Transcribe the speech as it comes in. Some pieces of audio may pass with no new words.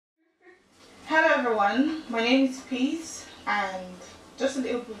everyone, my name is Peace, and just a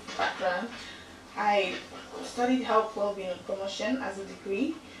little bit of background. I studied health, wellbeing and promotion as a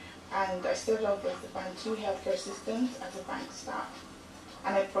degree, and I started off as the Band 2 healthcare assistant as a bank staff,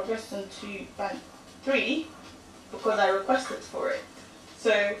 and I progressed into Band 3 because I requested for it.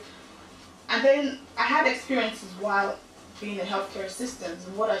 So, and then I had experiences while being a healthcare assistant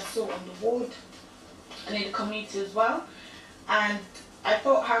and what I saw on the ward and in the community as well, and I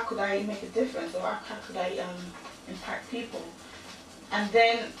thought, how could I make a difference, or how could I impact people? And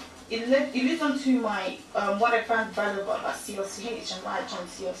then it leads on to my what I found valuable about CLCH and why I joined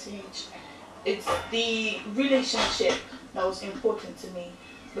CLCH. It's the relationship that was important to me,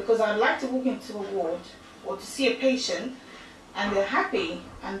 because I'd like to walk into a ward or to see a patient and they're happy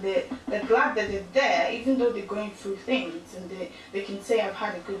and they're glad that they're there, even though they're going through things, and they can say, I've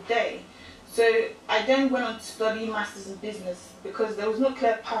had a good day. So I then went on to study Masters in Business, because there was no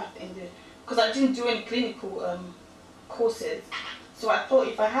clear path because I didn't do any clinical courses. So I thought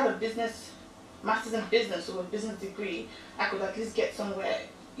if I had a Masters in Business or a business degree, I could at least get somewhere,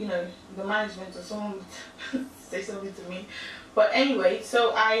 you know, the management or someone would say something to me. But anyway,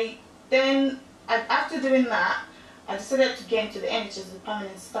 so after doing that, I decided to get into the NHS as a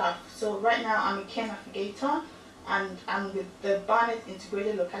permanent staff. So right now I'm a care navigator, and I'm with the Barnet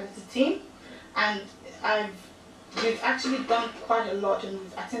Integrated Locality team. And we've actually done quite a lot, and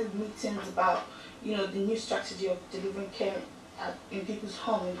we've attended meetings about, you know, the new strategy of delivering care in people's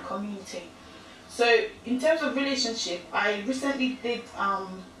home, in the community. So in terms of relationship, I recently did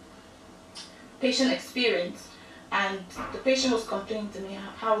patient experience, and the patient was complaining to me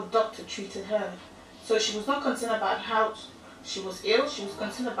how a doctor treated her. So she was not concerned about how she was ill, she was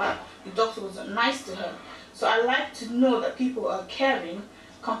concerned about the doctor was nice to her. So I like to know that people are caring,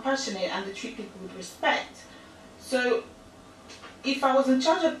 compassionate, and they treat people with respect. So if I was in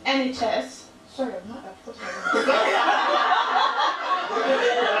charge of NHS, sorry, I'm not, of course I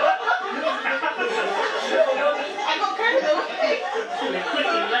got carried away.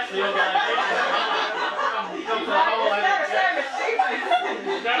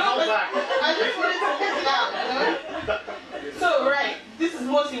 I just wanted to get it out, you know? So right, this is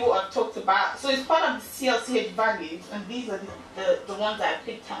mostly what I've talked about. So it's part of the CLCH values, and these are the ones that I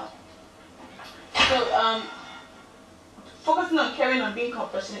picked out. So focusing on caring and being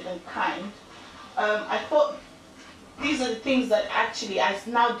compassionate and kind, I thought these are the things that actually I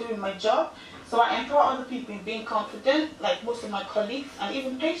now do in my job. So I empower other people in being confident, like most of my colleagues and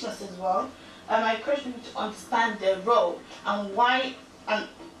even patients as well. I encourage people to understand their role and why, and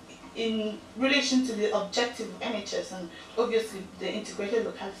in relation to the objective of NHS and obviously the integrated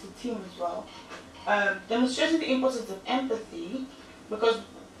locality team as well. Demonstrating the importance of empathy, because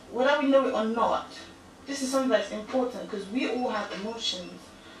whether we know it or not, this is something that's important, because we all have emotions,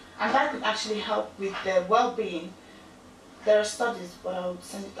 and that could actually help with their well-being. There are studies, but I will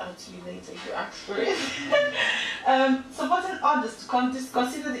send it out to you later if you ask for it. Supporting others to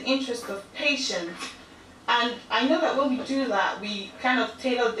consider the interest of patients. And I know that when we do that, we kind of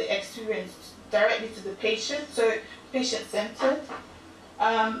tailor the experience directly to the patient, so patient-centered.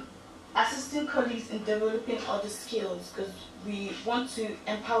 Assisting colleagues in developing other skills, because we want to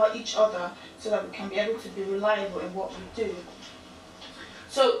empower each other so that we can be able to be reliable in what we do.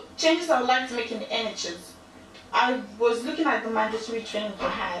 So changes I would like to make in the NHS. I was looking at the mandatory training we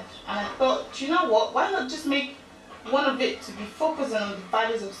had, and I thought, you know what, why not just make one of it to be focusing on the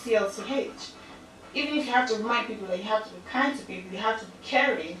values of CLCH? Even if you have to remind people that you have to be kind to people, you have to be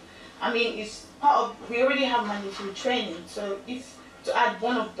caring. I mean, it's part of, we already have mandatory training, so if to add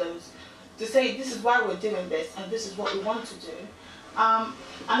one of those, to say this is why we're doing this and this is what we want to do. And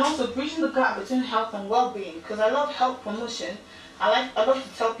also bridging the gap between health and well-being, because I love health promotion. I love to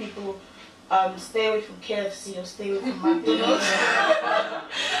tell people, stay away from KFC or stay away from McDonald's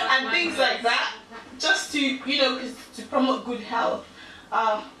and things like that, just to, you know, to promote good health.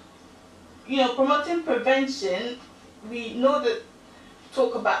 You know, promoting prevention, we know that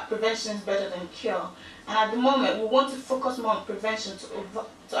talk about prevention is better than cure, and at the moment we want to focus more on prevention to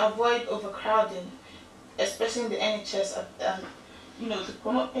avoid overcrowding, especially in the NHS, you know, to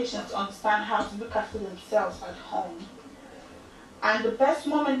promote patients to understand how to look after themselves at home. And the best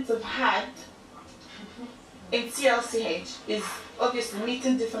moments I've had in CLCH is obviously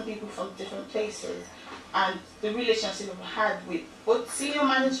meeting different people from different places, and the relationship I've had with both senior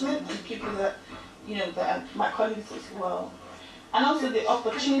management and people that, you know, that are my colleagues as well. And also the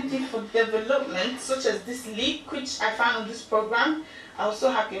opportunity for development, such as this LEAP, which I found on this program. I was so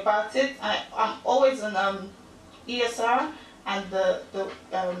happy about it. I'm always on ESR, and the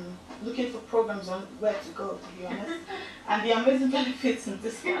looking for programs on where to go, to be honest, and the amazing benefits and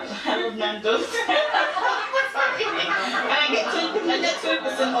discounts. I love Nando's. And I get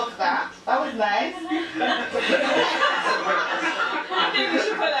 20% off that. That was nice. I think we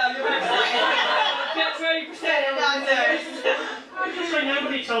should put that on your website. Get 20% on Nando's. I just say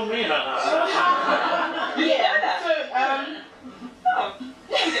nobody told me about that. Yeah. So oh,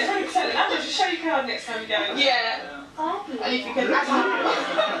 yeah, 20%. Nando's, just show your card next time you go. yeah. And if you can add more,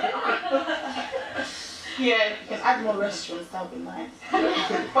 yeah, if you can add more restaurants, that would be nice.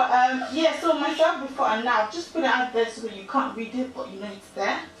 But yeah, so myself before and now, I've just put it out there so that you can't read it, but you know it's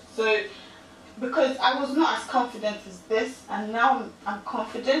there. So because I was not as confident as this, and now I'm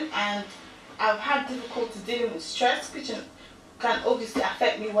confident, and I've had difficulty dealing with stress, which can obviously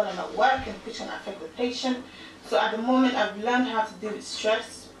affect me when I'm at work, and which can affect the patient. So at the moment, I've learned how to deal with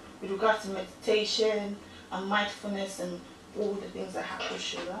stress with regards to meditation and mindfulness and all the things that Harpal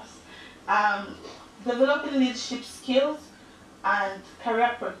showed us. Developing leadership skills and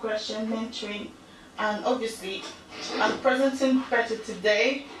career progression, mentoring, and obviously I'm presenting better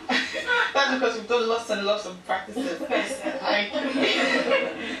today. That's because we've done lots and lots of practices.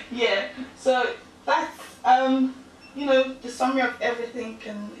 Yeah, so that's you know, the summary of everything.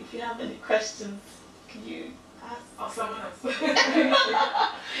 And if you have any questions, can you ask? Oh, someone else.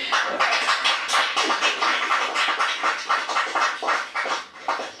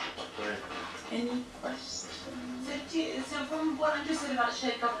 Any questions? So from what I'm just saying about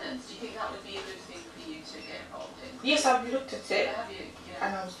shared governance, do you think that would be a good thing for you to get involved in? Yes, I've looked at it. Have you? Yeah.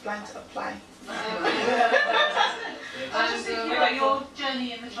 And I was planning to apply. I was just thinking about your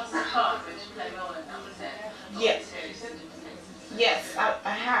journey in the trust of Park, which played a role in that, was it? Yes. Yes, I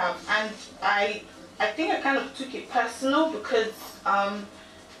have, and I think I kind of took it personal because I'm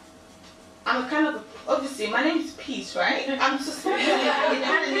a kind of, obviously my name is Peace, right? I'm just, it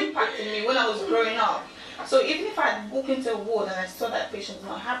had an impact on me when I was growing up. So even if I walk into a ward and I saw that patient's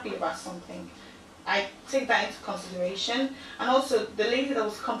not happy about something, I take that into consideration. And also the lady that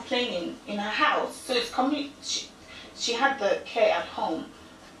was complaining in her house, so it's coming, she had the care at home,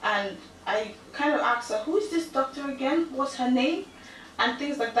 and I kind of asked her, who is this doctor again? What's her name? And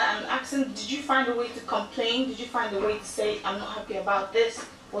things like that. And asking, did you find a way to complain? Did you find a way to say, I'm not happy about this?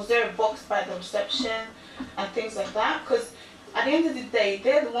 Was there a box by the reception? And things like that. Because at the end of the day,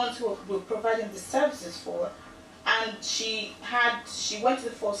 they're the ones who were providing the services for her. And she went to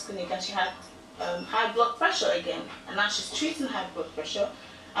the first clinic and she had high blood pressure again. And now she's treating high blood pressure.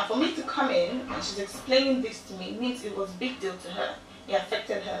 And for me to come in and she's explaining this to me means it was a big deal to her. It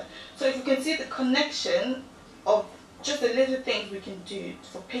affected her. So if you can see the connection of just the little things we can do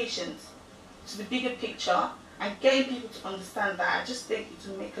for patients to the bigger picture and getting people to understand that, I just think it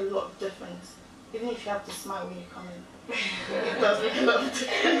will make a lot of difference. Even if you have to smile when you come in. It does make a lot of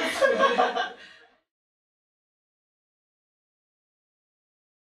difference.